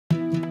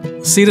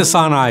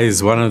Cedars-Sinai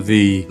is one of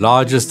the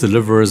largest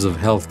deliverers of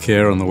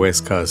healthcare on the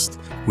West Coast.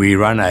 We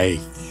run a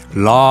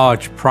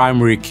large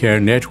primary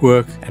care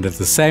network, and at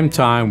the same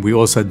time, we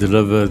also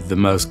deliver the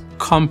most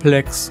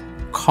complex,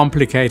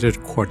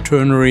 complicated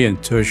quaternary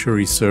and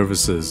tertiary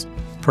services,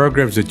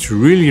 programs that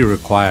really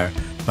require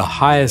the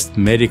highest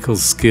medical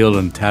skill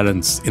and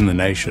talents in the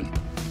nation.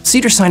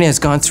 Cedars-Sinai has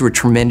gone through a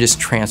tremendous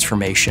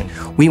transformation.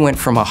 We went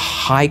from a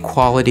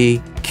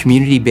high-quality,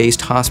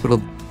 community-based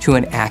hospital to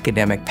an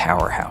academic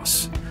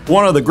powerhouse.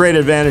 One of the great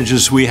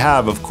advantages we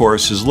have, of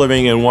course, is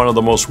living in one of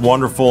the most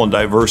wonderful and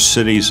diverse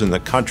cities in the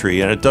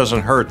country, and it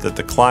doesn't hurt that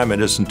the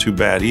climate isn't too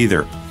bad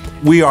either.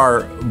 We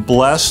are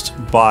blessed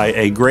by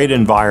a great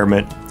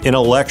environment,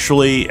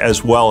 intellectually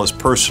as well as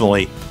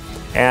personally,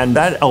 and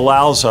that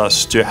allows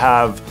us to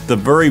have the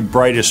very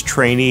brightest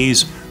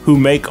trainees who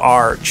make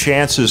our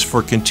chances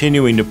for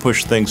continuing to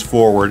push things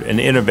forward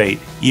and innovate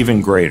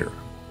even greater.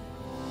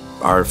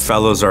 Our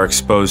fellows are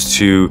exposed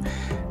to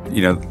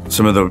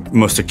some of the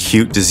most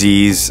acute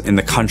disease in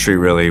the country,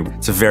 really.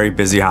 It's a very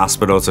busy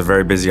hospital, it's a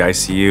very busy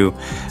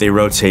ICU. They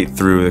rotate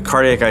through the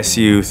cardiac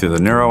ICU, through the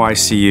neuro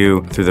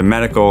ICU, through the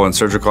medical and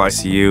surgical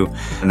ICU,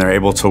 and they're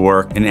able to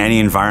work in any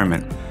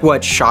environment.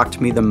 What shocked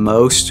me the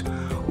most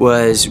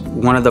was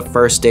one of the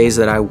first days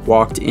that I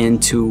walked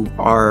into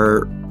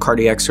our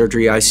cardiac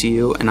surgery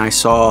ICU and I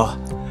saw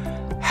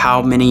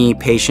how many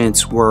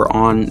patients were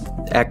on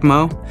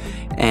ECMO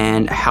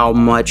and how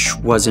much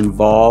was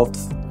involved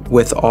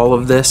with all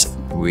of this.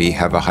 We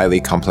have a highly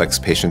complex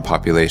patient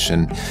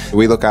population.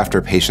 We look after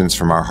patients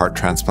from our heart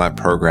transplant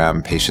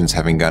program, patients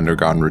having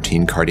undergone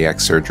routine cardiac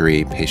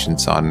surgery,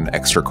 patients on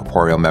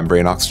extracorporeal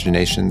membrane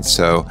oxygenation.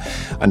 So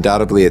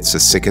undoubtedly it's the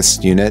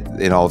sickest unit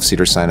in all of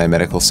Cedars-Sinai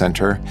Medical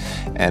Center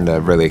and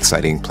a really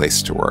exciting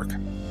place to work.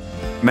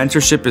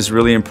 Mentorship is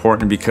really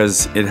important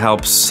because it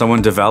helps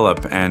someone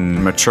develop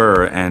and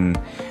mature, and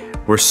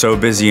we're so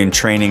busy in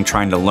training,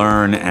 trying to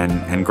learn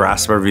and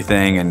grasp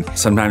everything, and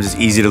sometimes it's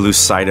easy to lose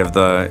sight of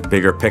the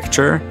bigger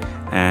picture,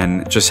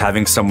 and just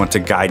having someone to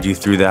guide you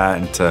through that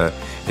and to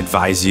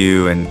advise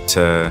you and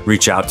to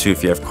reach out to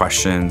if you have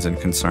questions and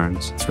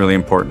concerns. It's really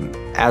important.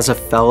 As a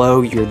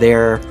fellow, you're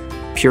there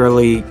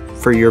purely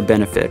for your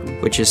benefit,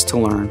 which is to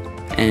learn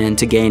and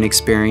to gain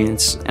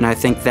experience. And I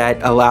think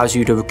that allows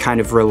you to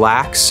kind of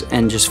relax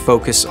and just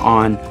focus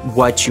on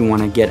what you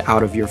want to get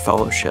out of your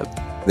fellowship.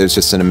 There's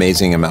just an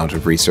amazing amount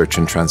of research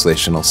in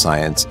translational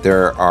science.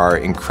 There are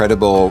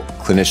incredible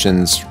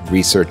clinicians,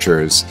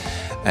 researchers,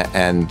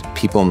 and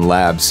people in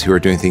labs who are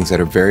doing things that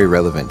are very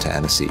relevant to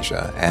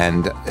anesthesia.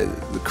 And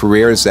the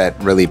careers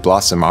that really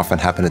blossom often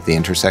happen at the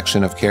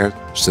intersection of care.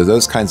 So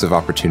those kinds of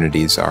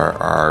opportunities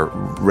are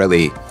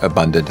really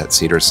abundant at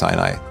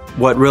Cedars-Sinai.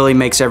 What really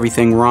makes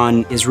everything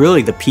run is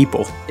really the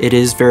people. It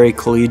is very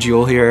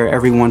collegial here.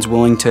 Everyone's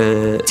willing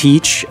to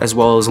teach as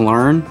well as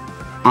learn.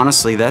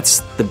 Honestly, that's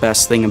the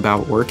best thing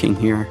about working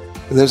here.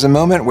 There's a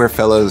moment where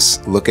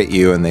fellows look at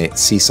you and they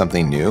see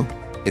something new.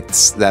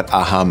 It's that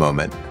aha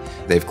moment.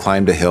 They've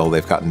climbed a hill,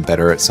 they've gotten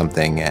better at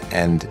something,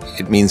 and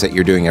it means that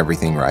you're doing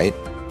everything right.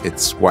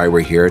 It's why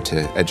we're here,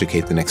 to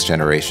educate the next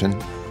generation,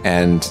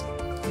 and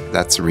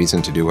that's a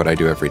reason to do what I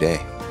do every day.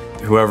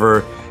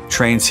 Whoever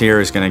trains here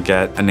is going to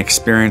get an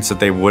experience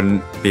that they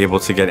wouldn't be able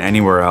to get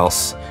anywhere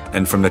else.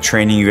 And from the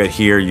training you get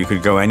here, you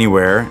could go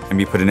anywhere and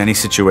be put in any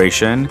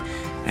situation,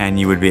 and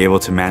you would be able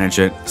to manage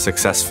it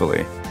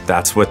successfully.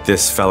 That's what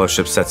this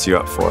fellowship sets you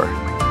up for.